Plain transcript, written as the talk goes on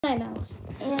Eye Mouse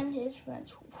and his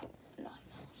friends. An Eye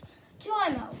Mouse. Two Eye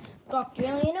Mouse. Dr.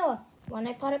 Alien Noah. One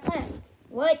Eye Potted Plant.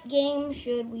 What game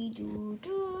should we do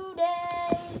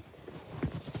today?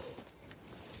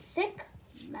 Sick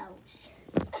Mouse.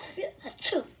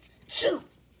 Achoo, achoo.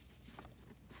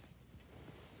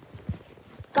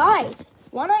 Guys,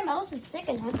 One Eye Mouse is sick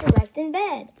and has to rest in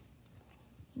bed.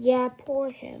 Yeah,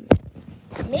 poor him.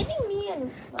 Maybe me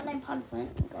and One Eye Potted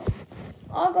Plant can go.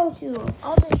 I'll go too.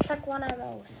 I'll just check One Eye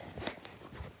Mouse.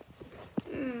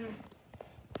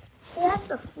 He has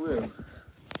the flu.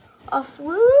 A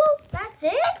flu? That's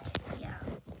it? Yeah.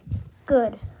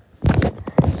 Good.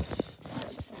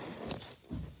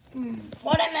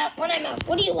 One Eye Mouse,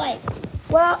 what do you like?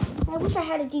 Well, I wish I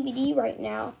had a DVD right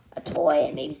now. A toy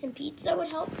and maybe some pizza would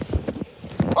help.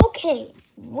 Okay,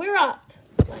 we're up.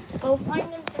 Let's go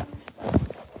find them some stuff.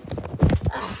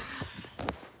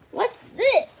 What's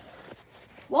this?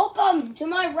 Welcome to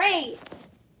my race.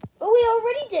 But we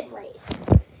already did race.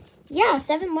 Yeah,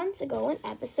 7 months ago in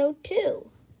episode 2.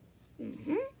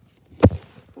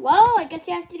 Well, I guess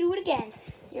you have to do it again.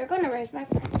 You're going to race my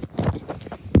friends.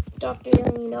 Dr.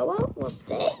 Alien Noah will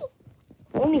stay.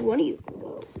 Only one of you can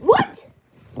go. What?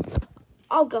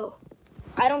 I'll go.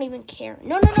 I don't even care.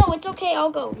 No, it's okay.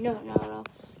 I'll go. No.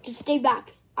 Just stay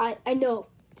back. I know.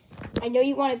 I know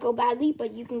you want to go badly,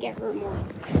 but you can get hurt more.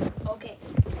 Okay.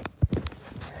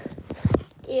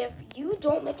 If you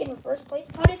don't make it in first place,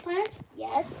 Potted Plant,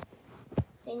 yes,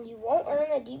 then you won't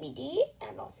earn a DVD,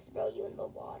 and I'll throw you in the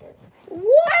water.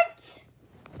 What?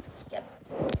 Yep.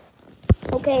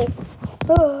 Okay.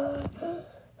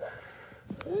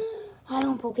 I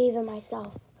don't believe in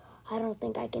myself. I don't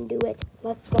think I can do it.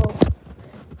 Let's go.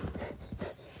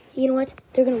 You know what?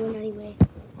 They're going to win anyway.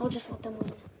 I'll just let them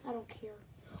win. I don't care.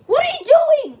 What are you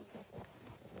doing?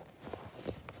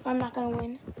 If I'm not going to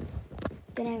win,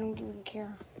 then I don't even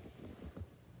care.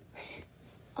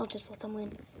 I'll just let them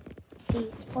win. See,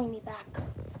 it's pulling me back.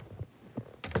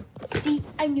 See,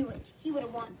 I knew it. He would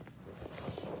have won.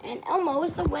 And Elmo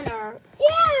is the winner.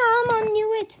 Yeah, Elmo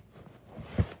knew it.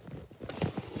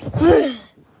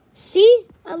 See,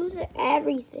 I lose at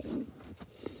everything.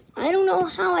 I don't know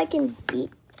how I can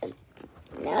beat them.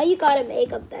 Now you gotta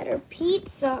make a better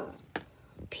pizza.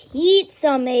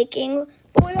 Pizza making.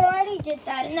 But we already did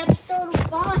that in episode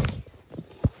 5.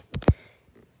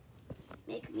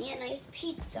 Make me a nice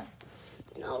pizza.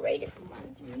 And I'll rate it from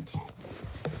 1 through 10.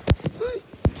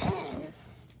 10.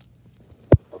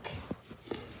 Okay.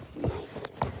 Nice.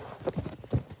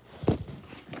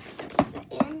 Pizza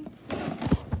in.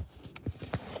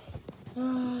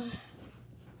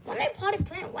 When I Potted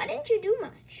Plant, why didn't you do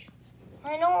much?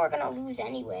 I know we're gonna lose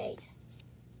anyways.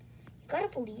 You gotta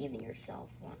believe in yourself,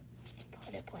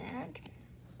 Potted Plant.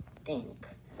 Think.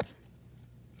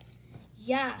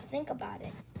 Yeah, think about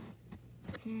it.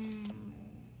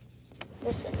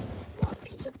 Listen, while the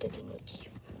pizza cooking with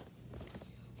you.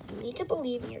 You need to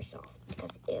believe in yourself,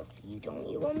 because if you don't,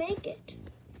 you will make it.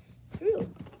 True.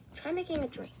 Try making a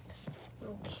drink.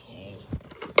 Okay.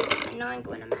 I know I'm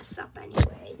going to mess up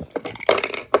anyways.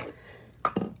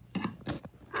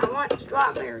 I want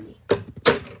strawberry.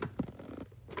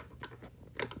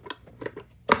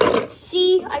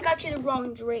 See, I got you the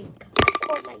wrong drink. Of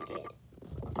course I did.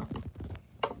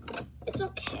 It's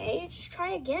okay. Just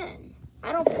try again.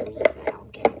 I don't believe that I'll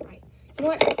get it right. You know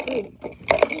what? See?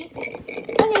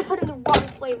 I'm going to put in the wrong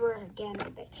flavor again, I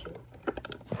bet you.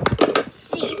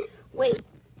 See? Wait.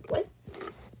 What?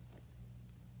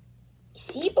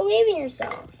 See? Believe in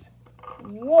yourself.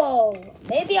 Whoa.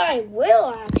 Maybe I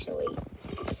will, actually.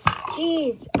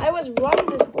 Jeez. I was wrong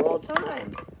this whole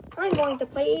time. I'm going to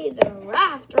play the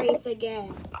raft race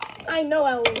again. I know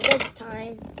I will this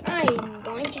time. I'm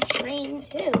going to train,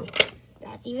 too.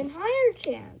 That's even higher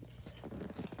chance.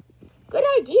 Good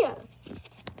idea.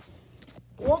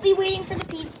 We'll be waiting for the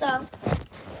pizza.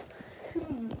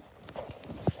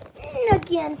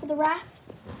 Again for the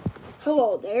rafts.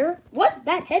 Hello there. What?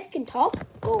 That head can talk?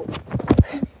 Oh.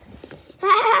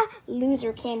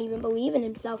 Loser can't even believe in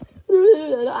himself.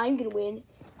 I'm gonna win.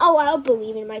 Oh, I'll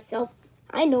believe in myself.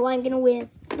 I know I'm gonna win.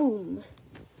 Boom.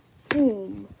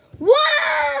 Boom.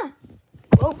 Wah!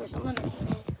 Whoa, for someone to hit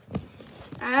it.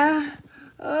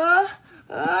 No.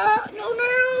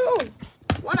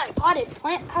 One Eye Potted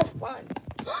Plant has won.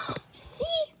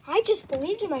 See, I just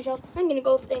believed in myself. I'm gonna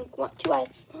go thank 2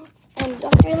 Eyes and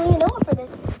Dr. Alien Noah for this.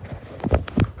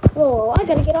 Whoa, I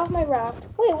gotta get off my raft.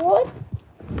 Wait, what?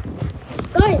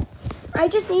 Guys, I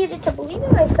just needed to believe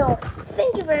in myself.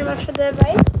 Thank you very much for the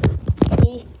advice.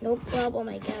 Hey, no problem,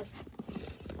 I guess.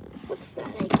 What's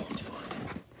that, I guess, for?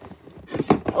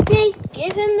 Okay,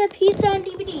 give him the pizza on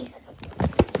DVD.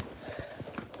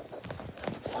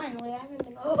 Fine. Finally, I haven't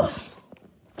been.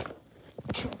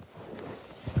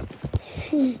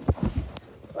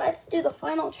 Let's do the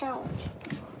final challenge.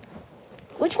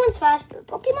 Which one's faster,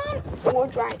 Pokemon or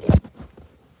Dragon?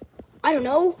 I don't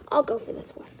know. I'll go for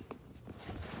this one.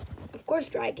 Of course,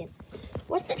 Dragon.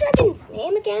 What's the dragon's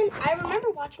name again? I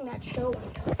remember watching that show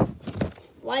one time.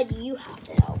 Why do you have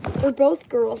to know? We're both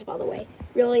girls, by the way.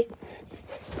 Really?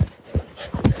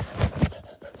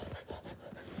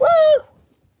 Woo!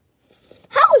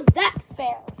 How is that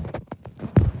fair?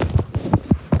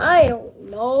 I don't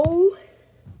know.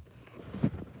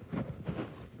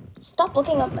 Stop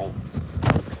looking at me.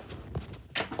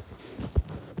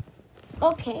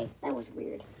 Okay, that was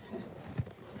weird.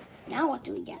 Now what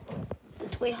do we get? The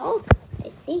toy Hulk. I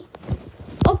see.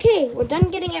 Okay, we're done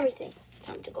getting everything.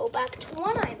 Time to go back to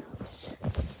One-Eye Mouse.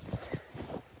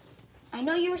 I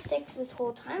know you were sick this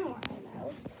whole time, One-Eye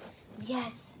Mouse.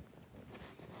 Yes.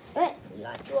 But we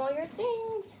got you all your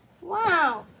things.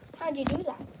 Wow. How'd you do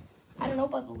that? I don't know,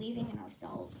 by believing in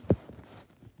ourselves.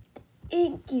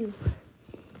 Thank you.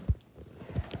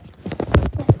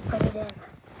 Let's put it in.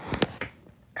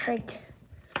 Right.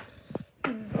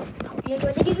 Hope you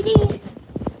enjoyed the DVD.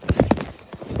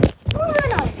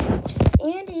 One-Eye Mouse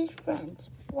and his friends.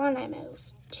 One-Eye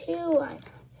Mouse. Two-Eye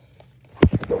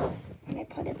Mouse. And I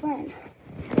put it in.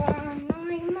 One-Eye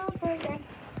Mouse. One-Eye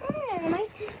Mouse.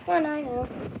 One-Eye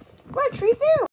Mouse. What a tree film.